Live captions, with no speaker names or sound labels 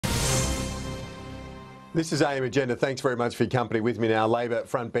This is AM Agenda. Thanks very much for your company. With me now, Labor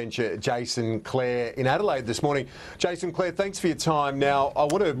frontbencher Jason Clare in Adelaide this morning. Jason Clare, thanks for your time. Now, I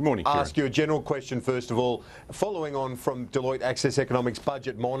want to ask you a general question first of all, following on from Deloitte Access Economics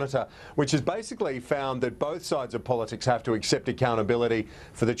Budget Monitor, which has basically found that both sides of politics have to accept accountability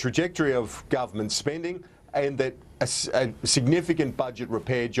for the trajectory of government spending and that a significant budget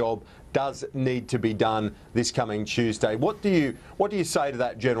repair job does need to be done this coming Tuesday. What do you say to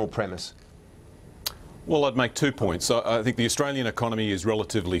that general premise? Well, I'd make 2 points. I think the Australian economy is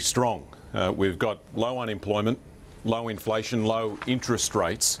relatively strong. We've got low unemployment, low inflation, low interest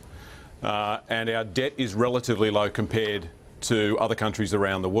rates, and our debt is relatively low compared to other countries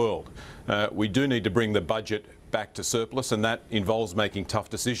around the world. We do need to bring the budget back to surplus, and that involves making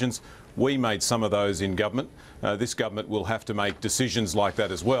tough decisions. We made some of those in government. This government will have to make decisions like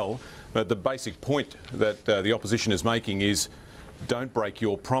that as well. But the basic point that the opposition is making is don't break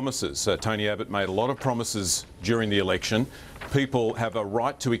your promises. Tony Abbott made a lot of promises during the election. People have a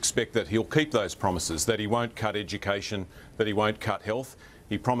right to expect that he'll keep those promises, that he won't cut education, that he won't cut health.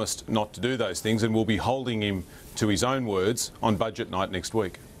 He promised not to do those things, and we'll be holding him to his own words on budget night next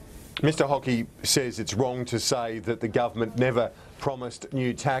week. Mr Hockey says it's wrong to say that the government never promised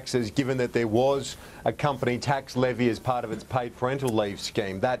new taxes, given that there was a company tax levy as part of its paid parental leave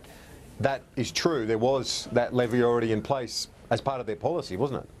scheme. That is true. There was that levy already in place as part of their policy,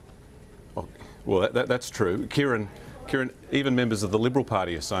 wasn't it? Well, that's true. Kieran, even members of the Liberal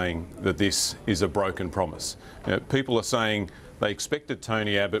Party are saying that this is a broken promise. People are saying they expected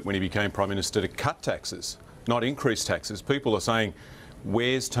Tony Abbott, when he became Prime Minister, to cut taxes, not increase taxes. People are saying,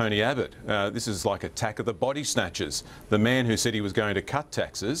 where's Tony Abbott? This is like attack of the body snatchers. The man who said he was going to cut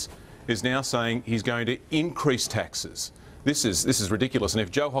taxes is now saying he's going to increase taxes. This is ridiculous. And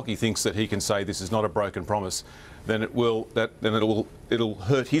if Joe Hockey thinks that he can say this is not a broken promise, then it'll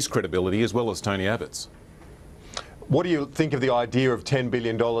hurt his credibility as well as Tony Abbott's. What do you think of the idea of $10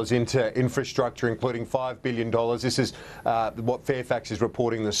 billion into infrastructure, including $5 billion? This is what Fairfax is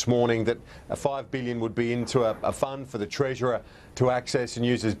reporting this morning, that $5 billion would be into a fund for the Treasurer to access and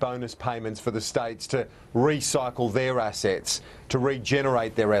use as bonus payments for the states to recycle their assets, to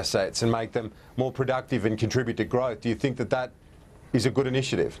regenerate their assets and make them more productive and contribute to growth. Do you think that that is a good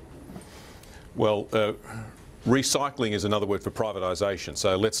initiative? Well, recycling is another word for privatisation,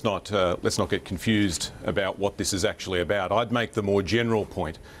 so let's not get confused about what this is actually about. I'd make the more general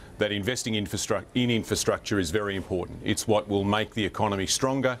point that investing in infrastructure is very important. It's what will make the economy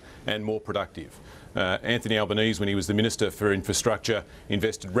stronger and more productive. Anthony Albanese, when he was the Minister for Infrastructure,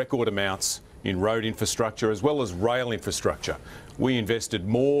 invested record amounts in road infrastructure as well as rail infrastructure. We invested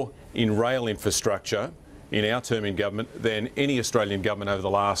more in rail infrastructure in our term in government than any Australian government over the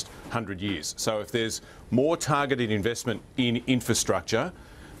last 100 years. So if there's more targeted investment in infrastructure,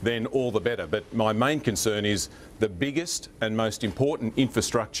 then all the better. But my main concern is the biggest and most important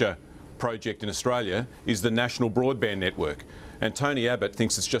infrastructure project in Australia is the National Broadband Network. And Tony Abbott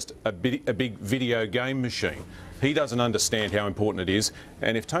thinks it's just a big video game machine. He doesn't understand how important it is.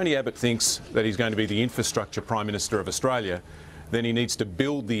 And if Tony Abbott thinks that he's going to be the infrastructure Prime Minister of Australia, then he needs to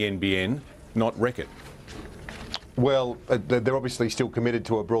build the NBN, not wreck it. Well, they're obviously still committed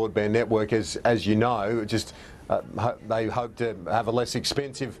to a broadband network, as you know. Just they hope to have a less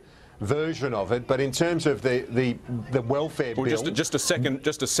expensive version of it. But in terms of the welfare bill, just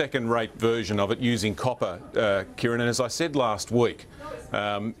a second-rate version of it using copper, Kieran. And as I said last week,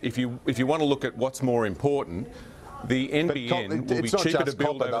 if you want to look at what's more important, the NBN will be cheaper to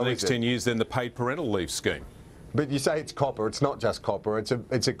build over the next 10 years than the paid parental leave scheme. But you say it's copper. It's not just copper.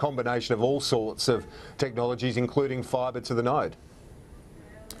 It's a combination of all sorts of technologies, including fibre to the node.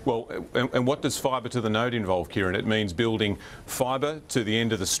 Well, and what does fibre to the node involve, Kieran? It means building fibre to the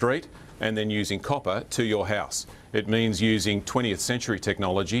end of the street and then using copper to your house. It means using 20th century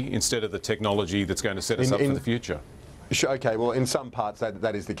technology instead of the technology that's going to set us up for the future. OK, well, in some parts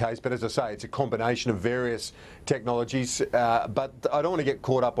that is the case, but as I say, it's a combination of various technologies. But I don't want to get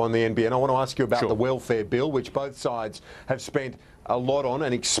caught up on the NBN. I want to ask you about the welfare bill, which both sides have spent a lot on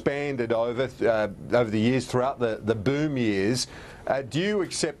and expanded over the years throughout the boom years. Do you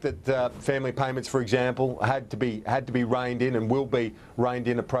accept that family payments, for example, had to be reined in and will be reined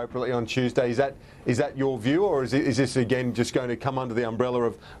in appropriately on Tuesday? Is that your view, or is this again just going to come under the umbrella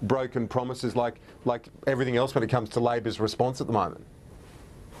of broken promises like everything else when it comes to Labor's response at the moment?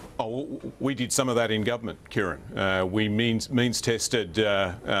 Oh, we did some of that in government, Kieran. We means tested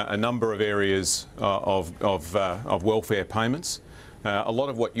a number of areas of welfare payments. A lot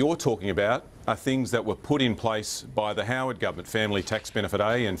of what you're talking about are things that were put in place by the Howard government, Family Tax Benefit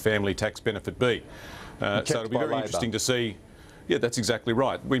A and Family Tax Benefit B. So it'll be very interesting to see. Yeah, that's exactly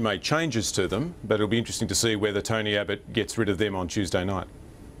right. We made changes to them, but it'll be interesting to see whether Tony Abbott gets rid of them on Tuesday night.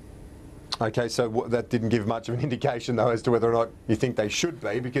 Okay, so that didn't give much of an indication, though, as to whether or not you think they should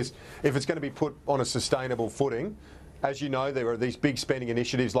be, because if it's going to be put on a sustainable footing, as you know, there are these big spending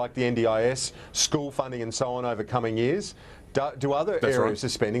initiatives like the NDIS, school funding and so on over coming years. Do other areas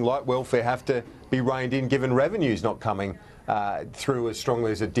of spending, like welfare, have to be reined in given revenues not coming through as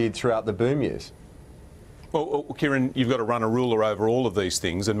strongly as it did throughout the boom years? Well, Kieran, you've got to run a ruler over all of these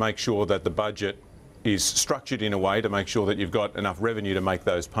things and make sure that the budget is structured in a way to make sure that you've got enough revenue to make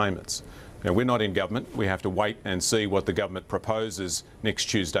those payments. Now, we're not in government. We have to wait and see what the government proposes next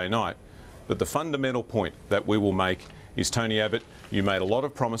Tuesday night. But the fundamental point that we will make is, Tony Abbott, you made a lot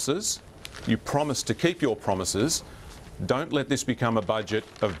of promises. You promised to keep your promises. Don't let this become a budget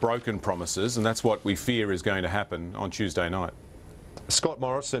of broken promises, and that's what we fear is going to happen on Tuesday night. Scott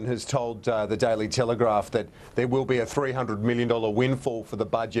Morrison has told the Daily Telegraph that there will be a $300 million windfall for the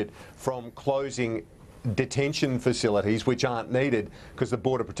budget from closing detention facilities which aren't needed because the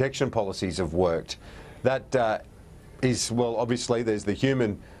border protection policies have worked. That is, well, obviously there's the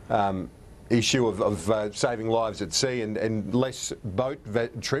human issue of saving lives at sea and less boat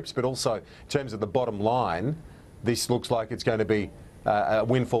trips, but also in terms of the bottom line, this looks like it's going to be a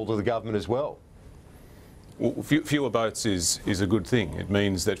windfall to the government as well. Well, fewer boats is a good thing. It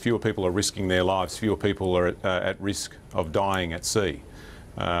means that fewer people are risking their lives, fewer people are at risk of dying at sea.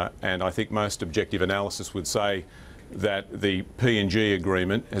 And I think most objective analysis would say that the PNG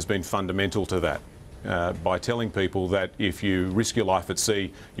agreement has been fundamental to that, by telling people that if you risk your life at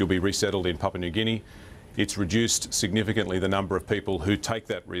sea, you'll be resettled in Papua New Guinea. It's reduced significantly the number of people who take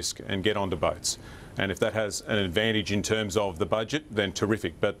that risk and get onto boats. And if that has an advantage in terms of the budget, then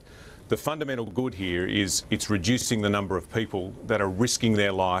terrific. But the fundamental good here is it's reducing the number of people that are risking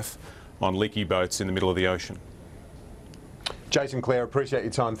their life on leaky boats in the middle of the ocean. Jason Clare, appreciate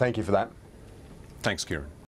your time. Thank you for that. Thanks, Kieran.